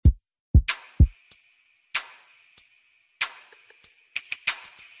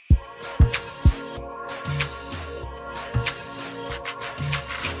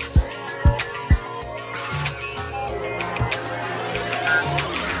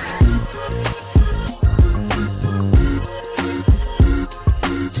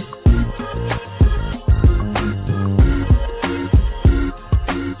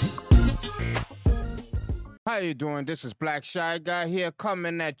you doing? This is Black Shy Guy here,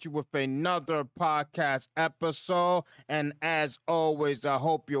 coming at you with another podcast episode. And as always, I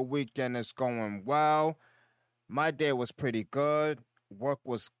hope your weekend is going well. My day was pretty good. Work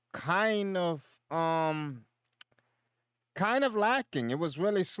was kind of lacking. It was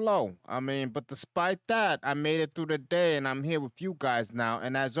really slow. But despite that, I made it through the day, and I'm here with you guys now.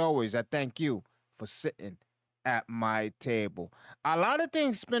 And as always, I thank you for sitting at my table. A lot of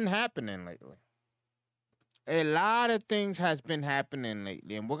things been happening lately. A lot of things has been happening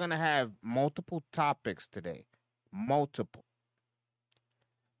lately, and we're going to have multiple topics today. Multiple.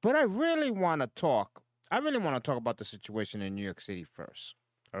 But I really want to talk about the situation in New York City first.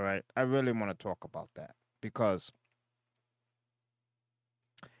 All right? I really want to talk about that because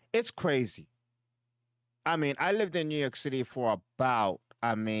it's crazy. I lived in New York City for about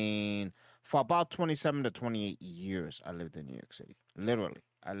 27 to 28 years. I lived in New York City. I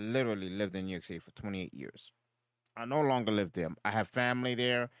literally lived in New York City for 28 years. I no longer live there. I have family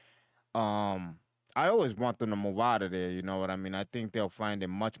there. I always want them to move out of there, you know what I mean? I think they'll find it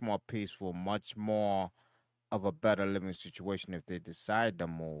much more peaceful, much more of a better living situation if they decide to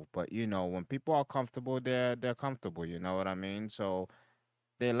move. But, when people are comfortable, they're comfortable, you know what I mean? So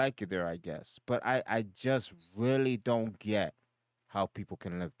they like it there, I guess. But I just really don't get how people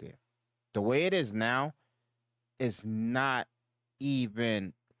can live there. The way it is now is not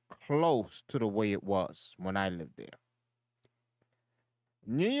even close to the way it was when I lived there.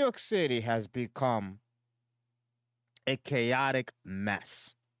 New York City has become a chaotic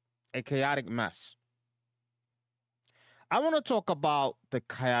mess. A chaotic mess. I want to talk about the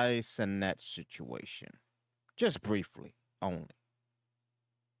Kai Cenat situation. Just briefly only.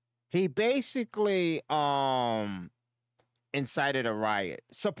 He basically incited a riot.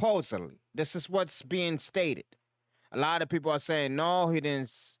 Supposedly. This is what's being stated. A lot of people are saying, no, he didn't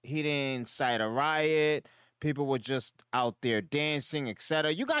incite a riot. People were just out there dancing,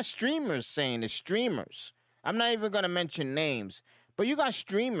 etc. You got streamers saying the streamers. I'm not even going to mention names, but you got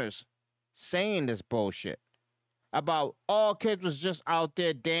streamers saying this bullshit about all kids was just out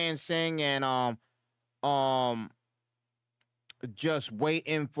there dancing and just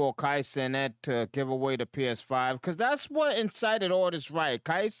waiting for Kai Cenat to give away the PS5, because that's what incited all this riot.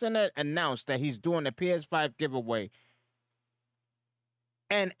 Kai Cenat announced that he's doing the PS5 giveaway,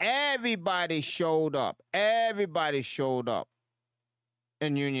 and everybody showed up. Everybody showed up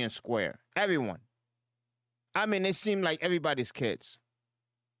in Union Square. Everyone. It seemed like everybody's kids.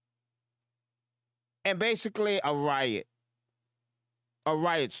 And basically a riot. A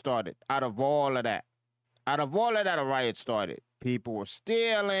riot started out of all of that. Out of all of that, a riot started. People were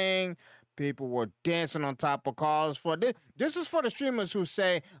stealing. People were dancing on top of cars. For this is for the streamers who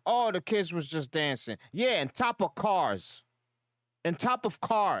say, oh, the kids was just dancing. Yeah, on top of cars. On top of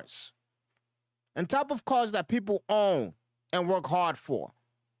cars. On top of cars that people own and work hard for.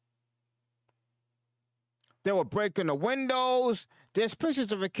 They were breaking the windows. There's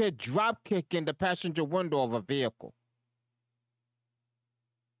pictures of a kid drop kicking the passenger window of a vehicle.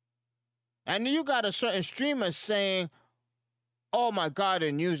 And you got a certain streamer saying, oh my God,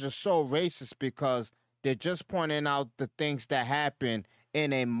 the news is so racist because they're just pointing out the things that happen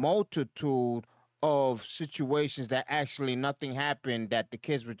in a multitude of situations that actually nothing happened, that the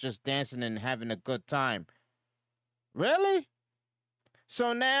kids were just dancing and having a good time. Really?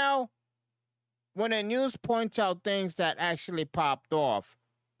 So now, when the news points out things that actually popped off,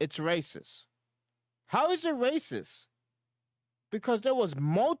 it's racist. How is it racist? Because there was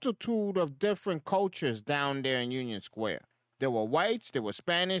multitude of different cultures down there in Union Square. There were whites, there were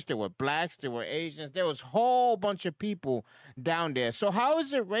Spanish, there were blacks, there were Asians. There was a whole bunch of people down there. So how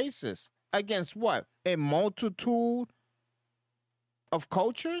is it racist? Against what? A multitude of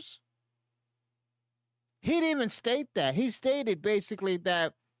cultures? He didn't even state that. He stated basically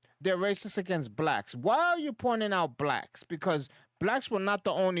that they're racist against blacks. Why are you pointing out blacks? Because blacks were not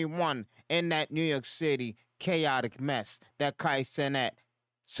the only one in that New York City chaotic mess that Kai Cenat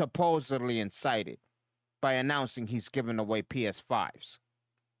supposedly incited by announcing he's giving away PS5s.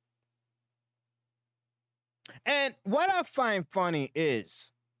 And what I find funny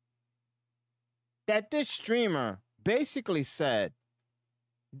is that this streamer basically said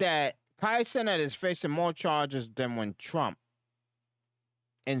that Kai Cenat is facing more charges than when Trump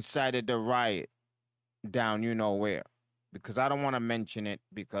incited the riot down you know where. Because I don't want to mention it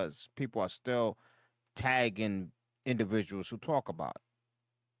because people are still tagging individuals who talk about it.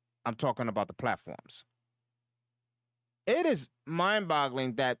 I'm talking about the platforms. It is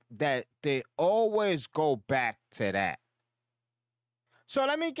mind-boggling that they always go back to that. So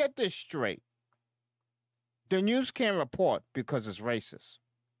let me get this straight. The news can't report because it's racist.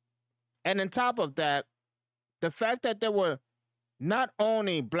 And on top of that, The fact that there were not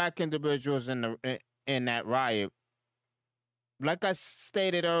only black individuals in that riot, like I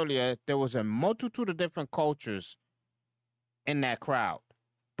stated earlier, there was a multitude of different cultures in that crowd.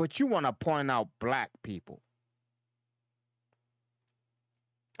 But you want to point out black people.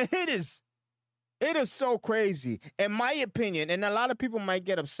 It is so crazy. In my opinion, and a lot of people might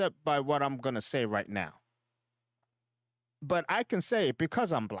get upset by what I'm going to say right now. But I can say it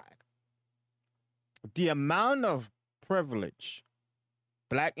because I'm black. The amount of privilege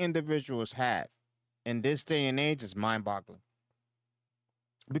black individuals have in this day and age is mind-boggling.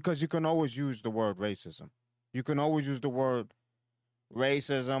 Because you can always use the word racism. You can always use the word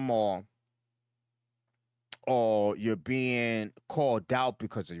racism or you're being called out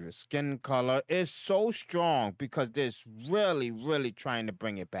because of your skin color. It's so strong because they're really, really trying to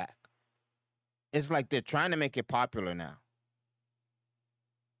bring it back. It's like they're trying to make it popular now.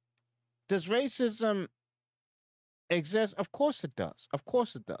 Does racism exist? Of course it does. Of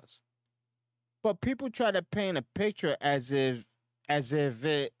course it does. But people try to paint a picture as if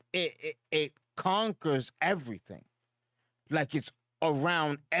it conquers everything. Like it's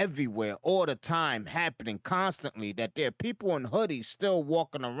around everywhere, all the time, happening constantly, that there are people in hoodies still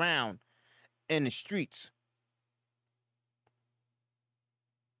walking around in the streets.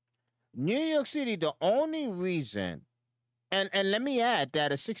 New York City, the only reason, and let me add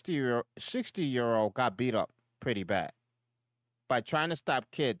that a 60-year-old got beat up pretty bad by trying to stop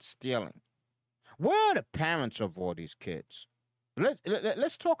kids stealing. Where are the parents of all these kids?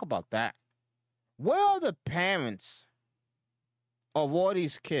 Let's talk about that. Where are the parents of all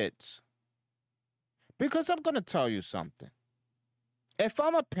these kids? Because I'm going to tell you something. If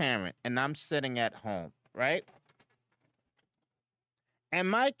I'm a parent and I'm sitting at home, right? And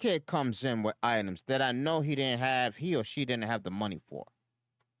my kid comes in with items that I know he or she didn't have the money for.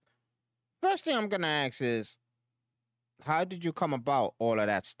 First thing I'm going to ask is, how did you come about all of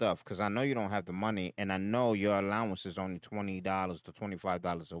that stuff? Because I know you don't have the money, and I know your allowance is only $20 to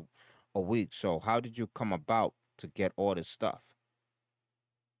 $25 a week. So how did you come about to get all this stuff?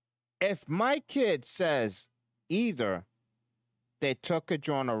 If my kid says either they took it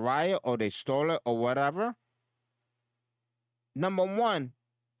during a riot or they stole it or whatever, number one,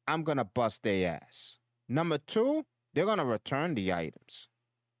 I'm going to bust their ass. Number two, they're going to return the items.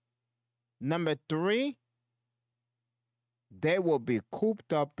 Number three, they will be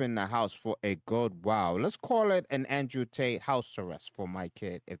cooped up in the house for a good while. Let's call it an Andrew Tate house arrest for my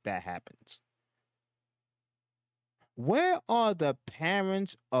kid if that happens. Where are the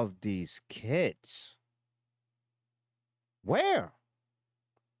parents of these kids? Where?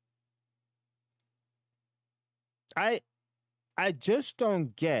 I just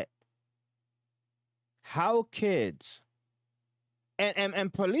don't get how kids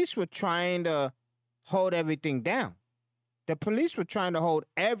and police were trying to hold everything down. The police were trying to hold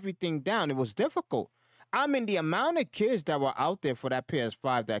everything down. It was difficult. I mean, the amount of kids that were out there for that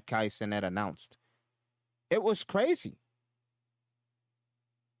PS5 that Kai Cenat announced, it was crazy.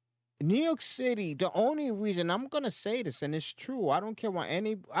 New York City, the only reason I'm going to say this, and it's true, I don't care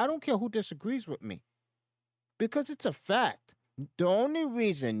who disagrees with me, because it's a fact. The only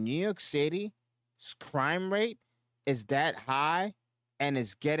reason New York City's crime rate is that high and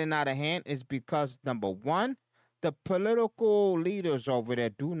is getting out of hand is because, number one, the political leaders over there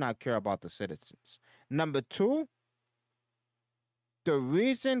do not care about the citizens. Number two, the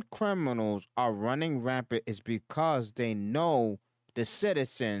reason criminals are running rampant is because they know the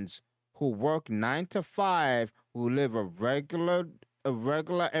citizens who work 9 to 5, who live a regular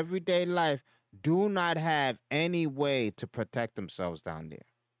everyday life, do not have any way to protect themselves down there.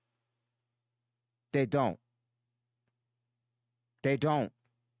 They don't. They don't.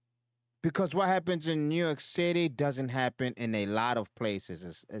 Because what happens in New York City doesn't happen in a lot of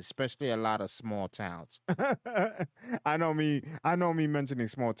places, especially a lot of small towns. I know me mentioning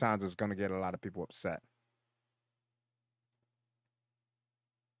small towns is going to get a lot of people upset.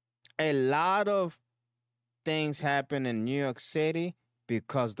 A lot of things happen in New York City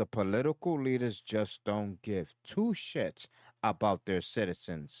because the political leaders just don't give two shits about their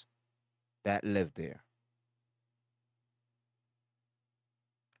citizens that live there.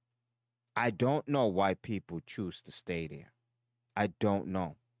 I don't know why people choose to stay there. I don't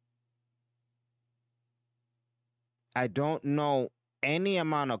know. I don't know any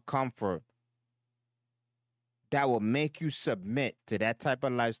amount of comfort that will make you submit to that type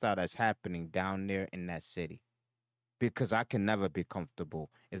of lifestyle that's happening down there in that city. Because I can never be comfortable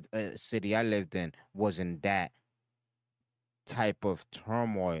if a city I lived in was in that type of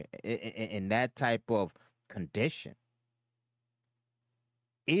turmoil, in that type of condition.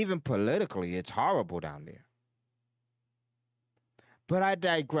 Even politically, it's horrible down there. But I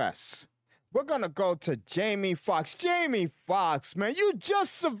digress. We're going to go to Jamie Foxx. Jamie Foxx, man, you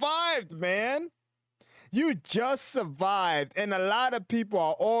just survived, man. You just survived. And a lot of people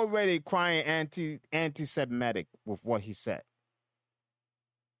are already crying anti-Semitic with what he said.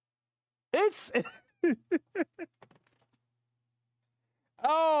 It's...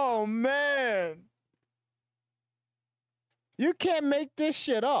 oh, man. You can't make this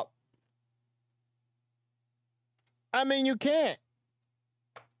shit up. I mean, you can't.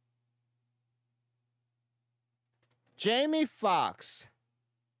 Jamie Foxx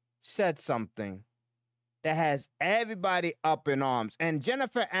said something that has everybody up in arms. And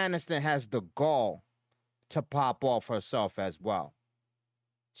Jennifer Aniston has the gall to pop off herself as well.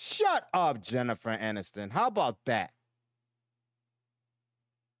 Shut up, Jennifer Aniston. How about that?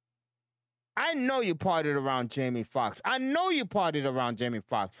 I know you partied around Jamie Foxx. I know you partied around Jamie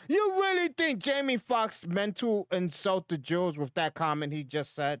Foxx. You really think Jamie Foxx meant to insult the Jews with that comment he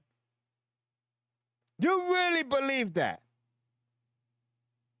just said? You really believe that?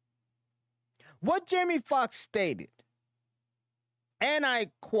 What Jamie Foxx stated, and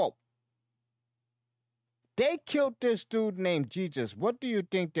I quote, "They killed this dude named Jesus. What do you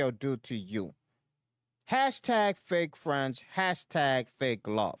think they'll do to you? Hashtag fake friends, hashtag fake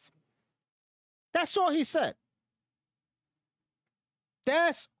love." That's all he said.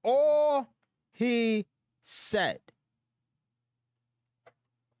 That's all he said.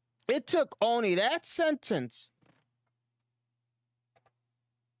 It took only that sentence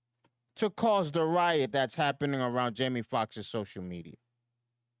to cause the riot that's happening around Jamie Foxx's social media.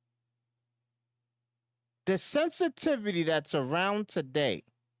 The sensitivity that's around today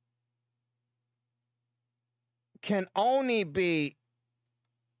can only be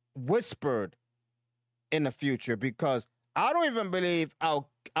whispered in the future, because I don't even believe our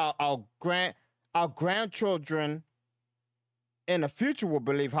grandchildren in the future will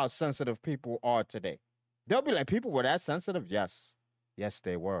believe how sensitive people are today. They'll be like, people were that sensitive? Yes. Yes,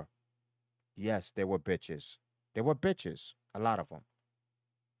 they were. Yes, they were bitches. They were bitches. A lot of them.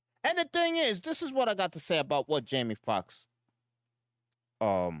 And the thing is, this is what I got to say about what Jamie Foxx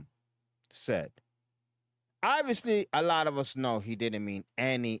said. Obviously, a lot of us know he didn't mean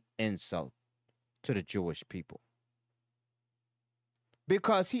any insult to the Jewish people.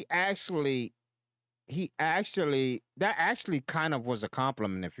 Because that actually kind of was a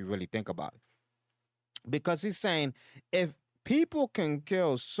compliment if you really think about it. Because he's saying, if people can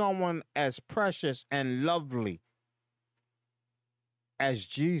kill someone as precious and lovely as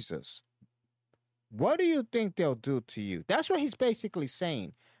Jesus, what do you think they'll do to you? That's what he's basically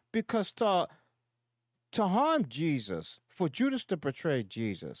saying. Because to harm Jesus, for Judas to betray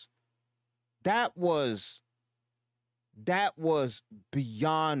Jesus, that was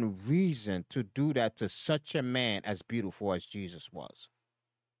beyond reason to do that to such a man as beautiful as Jesus was.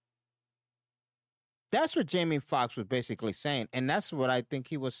 That's what Jamie Foxx was basically saying, and that's what I think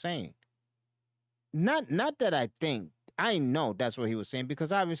he was saying. Not that I think, I know that's what he was saying,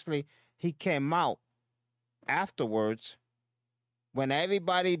 because obviously he came out afterwards when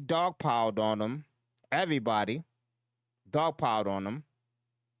everybody dogpiled on him. Everybody dogpiled on him.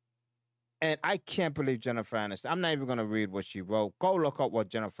 And I can't believe Jennifer Aniston. I'm not even going to read what she wrote. Go look up what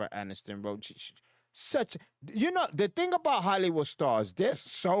Jennifer Aniston wrote. The thing about Hollywood stars, they're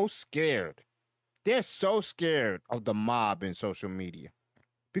so scared. They're so scared of the mob in social media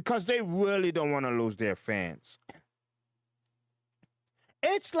because they really don't want to lose their fans.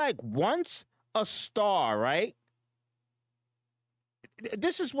 It's like once a star, right?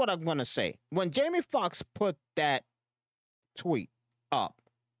 This is what I'm going to say. When Jamie Foxx put that tweet up,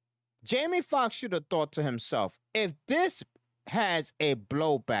 Jamie Foxx should have thought to himself, if this has a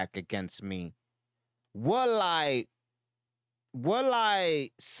blowback against me, will I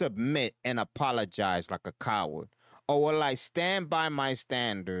submit and apologize like a coward? Or will I stand by my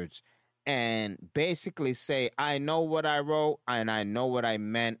standards and basically say, I know what I wrote and I know what I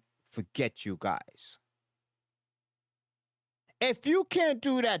meant, forget you guys? If you can't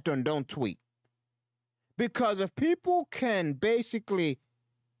do that, then don't tweet. Because if people can basically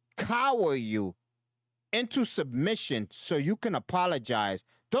cower you into submission so you can apologize,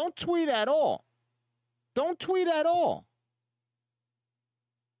 don't tweet at all. Don't tweet at all.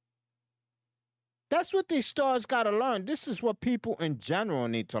 That's what these stars got to learn. This is what people in general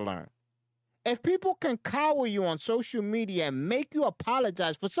need to learn. If people can cower you on social media and make you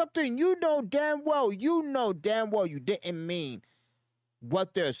apologize for something you know damn well you didn't mean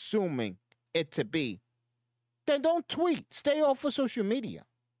what they're assuming it to be, then don't tweet. Stay off of social media.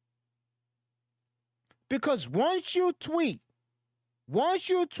 Because once you tweet,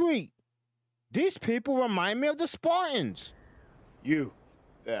 these people remind me of the Spartans. You,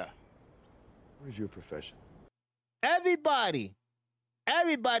 there. What is your profession? Everybody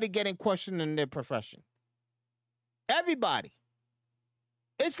getting questioned in their profession. Everybody.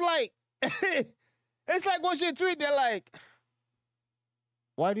 It's like, it's like once you tweet, they're like,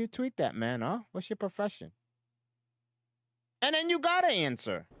 why do you tweet that, man, huh? What's your profession? And then you gotta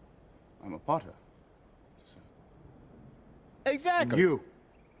answer. I'm a potter. So. Exactly. And you,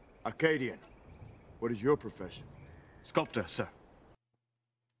 Arcadian, what is your profession? Sculptor, sir.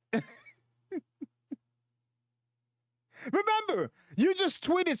 Remember, you just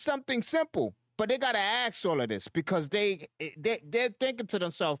tweeted something simple, but they gotta ask all of this because they're thinking to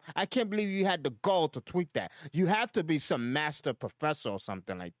themselves, I can't believe you had the gall to tweet that. You have to be some master professor or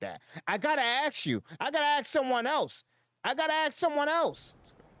something like that. I gotta ask you. I gotta ask someone else.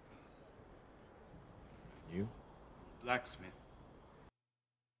 You? Blacksmith.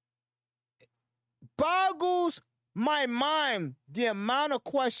 Boggles my mind the amount of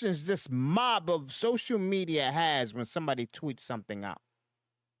questions this mob of social media has when somebody tweets something out.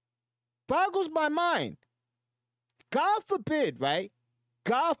 Boggles my mind. God forbid, right?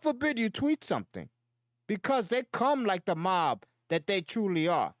 God forbid you tweet something. Because they come like the mob that they truly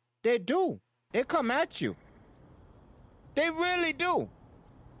are. They do. They come at you. They really do.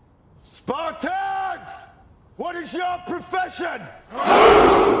 Spartans! What is your profession?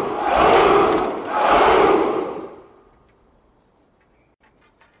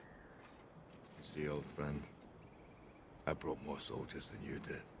 See, old friend, I brought more soldiers than you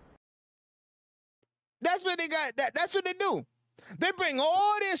did. That's what they got. That's what they do. They bring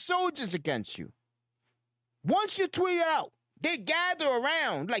all their soldiers against you. Once you tweet it out, they gather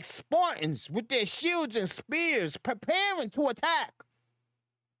around like Spartans with their shields and spears, preparing to attack.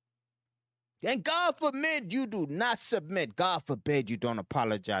 And God forbid you do not submit. God forbid you don't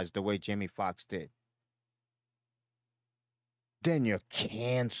apologize the way Jamie Foxx did. Then you're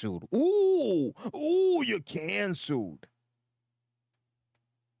canceled. Ooh, you're canceled.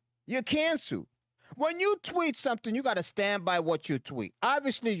 You're canceled. When you tweet something, you got to stand by what you tweet.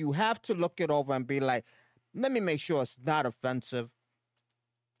 Obviously, you have to look it over and be like, let me make sure it's not offensive.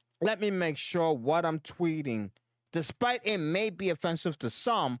 Let me make sure what I'm tweeting, despite it may be offensive to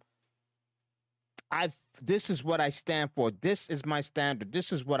some, this is what I stand for. This is my standard.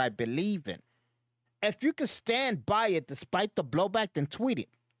 This is what I believe in. If you can stand by it despite the blowback, then tweet it.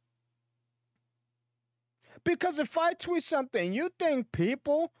 Because if I tweet something, you think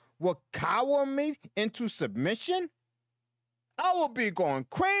people will cower me into submission? I will be going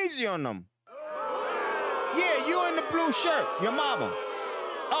crazy on them. Yeah, you in the blue shirt, your mama.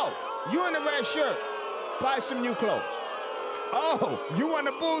 Oh, you in the red shirt, buy some new clothes. Oh, you in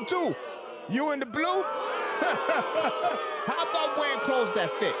the blue too. You in the blue? How about wearing clothes that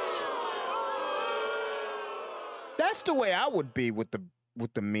fits? That's the way I would be with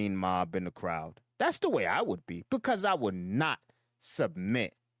the mean mob in the crowd. That's the way I would be, because I would not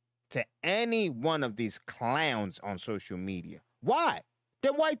submit to any one of these clowns on social media. Why?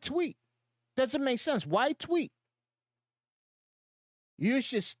 Then why tweet? Doesn't make sense. Why tweet? You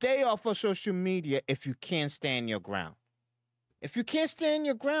should stay off of social media if you can't stand your ground. If you can't stand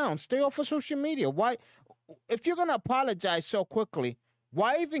your ground, stay off of social media. Why? If you're going to apologize so quickly,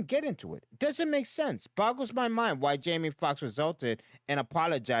 why even get into it? Doesn't make sense. Boggles my mind why Jamie Foxx resulted in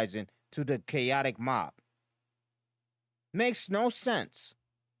apologizing to the chaotic mob. Makes no sense.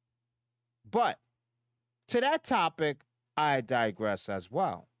 But to that topic, I digress as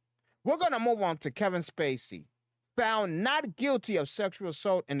well. We're going to move on to Kevin Spacey, found not guilty of sexual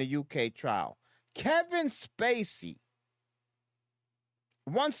assault in the UK trial. Kevin Spacey.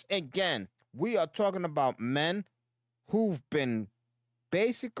 Once again, we are talking about men who've been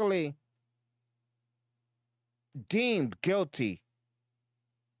basically deemed guilty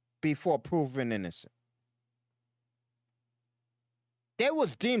before proven innocent. They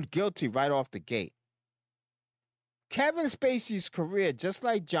was deemed guilty right off the gate. Kevin Spacey's career, just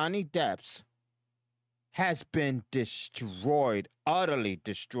like Johnny Depp's, has been destroyed, utterly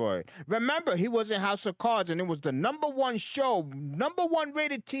destroyed. Remember, he was in House of Cards, and it was the number one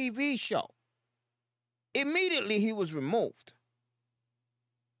rated TV show. Immediately, he was removed.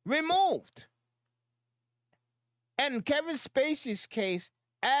 And Kevin Spacey's case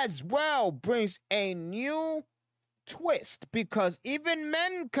as well brings a new twist, because even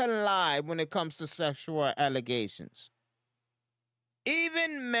men can lie when it comes to sexual allegations.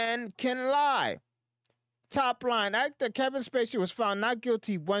 Even men can lie. Top line, actor Kevin Spacey was found not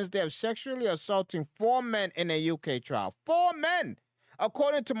guilty Wednesday of sexually assaulting 4 men in a UK trial. 4 men!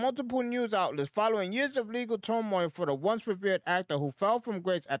 According to multiple news outlets, following years of legal turmoil for the once revered actor who fell from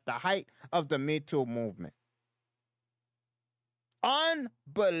grace at the height of the Me Too movement.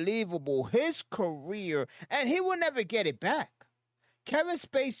 unbelievable. His career, and he will never get it back. Kevin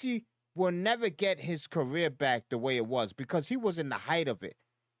Spacey will never get his career back the way it was because he was in the height of it.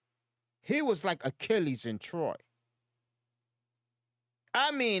 He was like Achilles in Troy.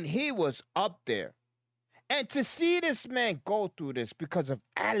 I mean, he was up there. And to see this man go through this because of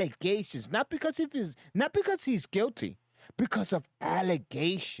allegations, not because he's guilty, because of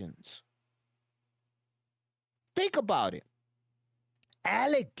allegations. Think about it.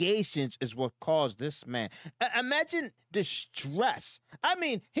 Allegations is what caused this man. Imagine the stress. I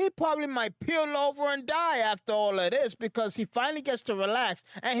mean, he probably might peel over and die after all of this because he finally gets to relax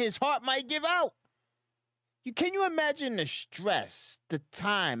and his heart might give out. Can you imagine the stress, the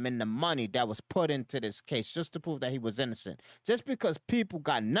time, and the money that was put into this case just to prove that he was innocent? Just because people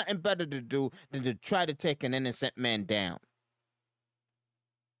got nothing better to do than to try to take an innocent man down.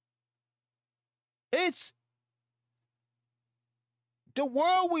 It's the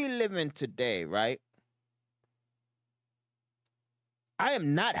world we live in today, right? I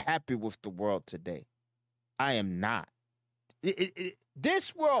am not happy with the world today. I am not.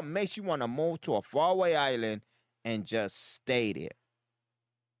 This world makes you want to move to a faraway island and just stay there.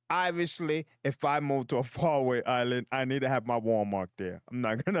 Obviously, if I move to a faraway island, I need to have my Walmart there. I'm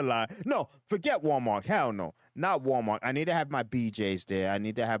not going to lie. No, forget Walmart. Hell no. Not Walmart. I need to have my BJ's there. I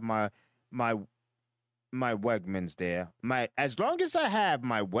need to have my Wegmans there. As long as I have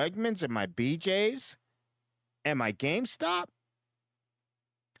my Wegmans and my BJ's and my GameStop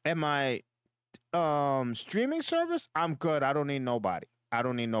and my streaming service, I'm good. I don't need nobody.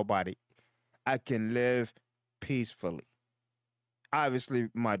 I can live peacefully. Obviously,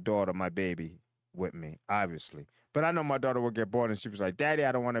 my daughter, my baby, with me, obviously. But I know my daughter will get bored and she was like, Daddy,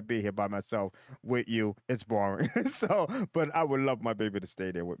 I don't want to be here by myself with you. It's boring. But I would love my baby to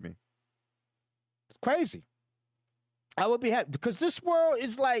stay there with me. It's crazy. I would be happy because this world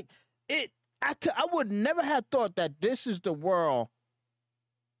is like it. I would never have thought that this is the world,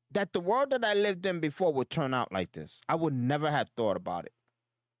 that the world that I lived in before would turn out like this. I would never have thought about it.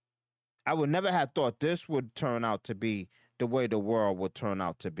 I would never have thought this would turn out to be the way the world would turn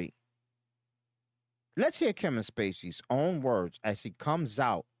out to be. Let's hear Kevin Spacey's own words as he comes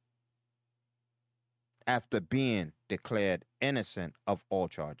out after being declared innocent of all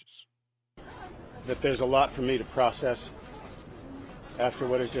charges. That there's a lot for me to process after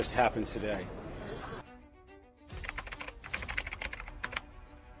what has just happened today.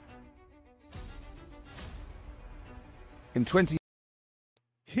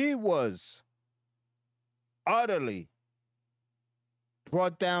 He was utterly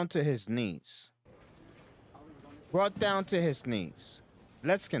brought down to his knees.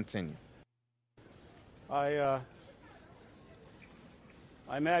 Let's continue. I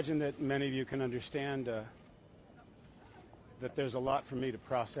imagine that many of you can understand that there's a lot for me to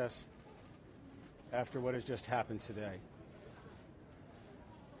process after what has just happened today.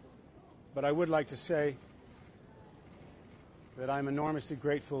 But I would like to say that I'm enormously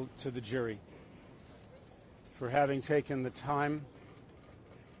grateful to the jury for having taken the time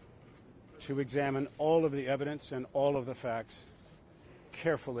to examine all of the evidence and all of the facts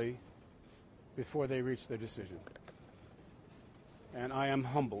carefully before they reach their decision. And I am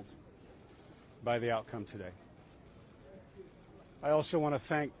humbled by the outcome today. I also want to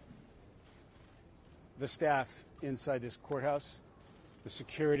thank the staff inside this courthouse, the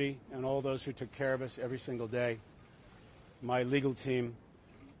security, and all those who took care of us every single day. My legal team,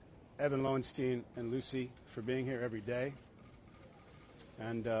 Evan Lowenstein and Lucy, for being here every day.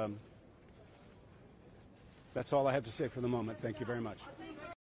 And that's all I have to say for the moment. Thank you very much.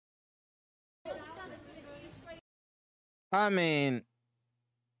 I mean,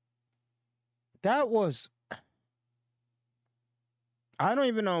 that was... I don't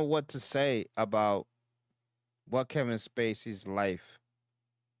even know what to say about what Kevin Spacey's life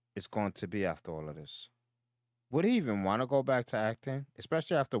is going to be after all of this. Would he even want to go back to acting?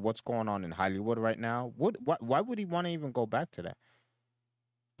 Especially after what's going on in Hollywood right now? Why would he want to even go back to that?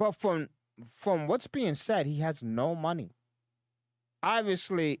 But from what's being said, he has no money.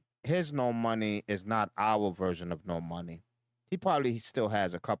 Obviously, his no money is not our version of no money. He probably still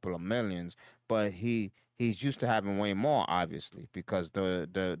has a couple of millions, but he's used to having way more, obviously, because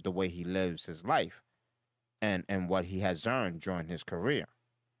the way he lives his life and what he has earned during his career.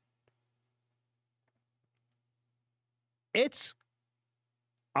 It's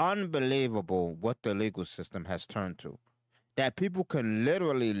unbelievable what the legal system has turned to. That people can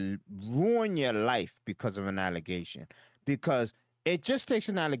literally ruin your life because of an allegation. Because it just takes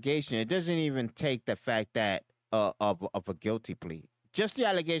an allegation. It doesn't even take the fact that of a guilty plea. Just the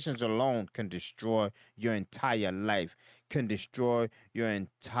allegations alone can destroy your entire life, can destroy your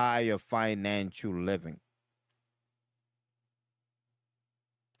entire financial living.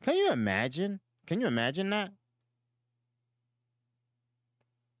 Can you imagine? Can you imagine that?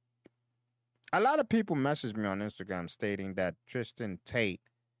 A lot of people message me on Instagram stating that Tristan Tate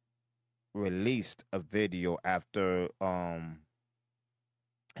released a video after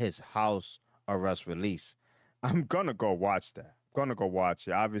his house arrest release. I'm gonna go watch that. Gonna go watch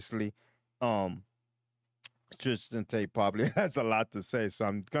it. Obviously, Tristan Tate probably has a lot to say, so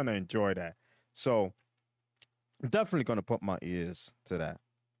I'm gonna enjoy that. So I'm definitely gonna put my ears to that.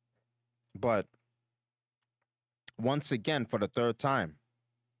 But once again, for the third time,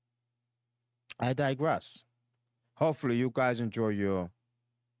 I digress. Hopefully, you guys enjoy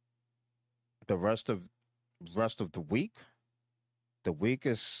the rest of the week. The week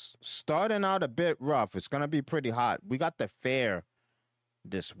is starting out a bit rough. It's gonna be pretty hot. We got the fair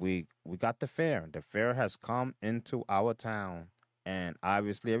this week. We got the fair. The fair has come into our town, and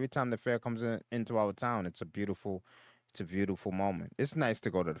obviously, every time the fair comes into our town, it's a beautiful moment. It's nice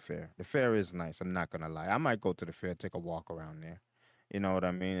to go to the fair. The fair is nice. I'm not gonna lie. I might go to the fair, take a walk around there. You know what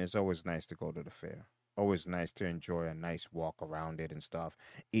I mean? It's always nice to go to the fair. Always nice to enjoy a nice walk around it and stuff.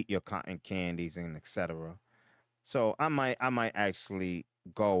 Eat your cotton candies and etc. So I might actually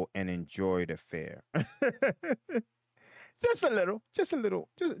go and enjoy the fair. Just a little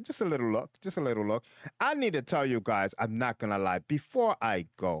look. I need to tell you guys, I'm not gonna lie. Before I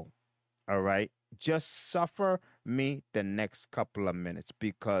go, all right, just suffer me the next couple of minutes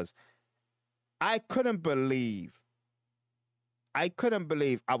because I couldn't believe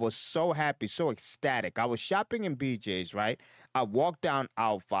I was so happy, so ecstatic. I was shopping in BJ's, right? I walked down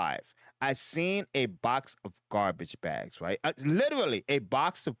aisle 5. I seen a box of garbage bags, right? Literally a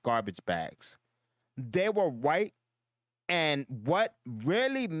box of garbage bags. They were white. And what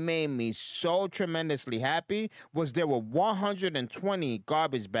really made me so tremendously happy was there were 120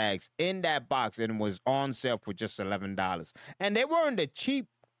 garbage bags in that box and it was on sale for just $11. And they weren't the cheap,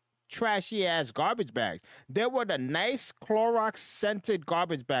 trashy-ass garbage bags. They were the nice Clorox-scented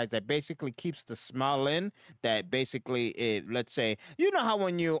garbage bags that basically keeps the smell in, that basically, let's say, you know how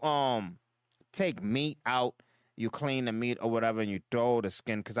when you take meat out, you clean the meat or whatever, and you throw the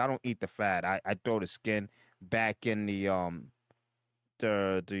skin, because I don't eat the fat. I throw the skin back in the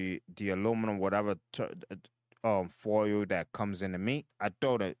aluminum whatever foil that comes in the meat. I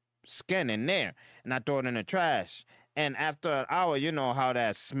throw the skin in there and I throw it in the trash. And after an hour, you know how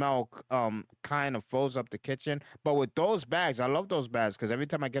that smell kind of fills up the kitchen. But with those bags, I love those bags because every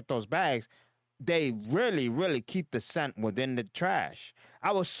time I get those bags, they really, really keep the scent within the trash.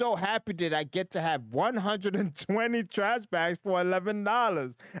 I was so happy that I get to have 120 trash bags for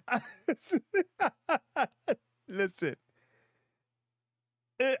 $11. Listen,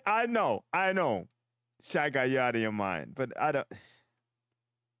 I know. Shy got you out of your mind, but I don't.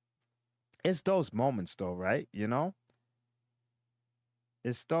 It's those moments, though, right? You know?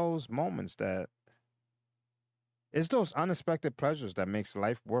 It's those moments it's those unexpected pleasures that makes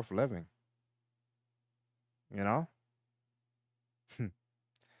life worth living. You know?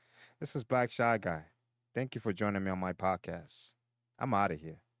 This is Black Shy Guy. Thank you for joining me on my podcast. I'm out of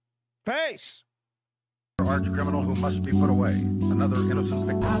here. Peace! Arch criminal who must be put away. Another innocent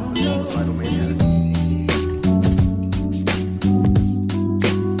victim of suicidal maniac.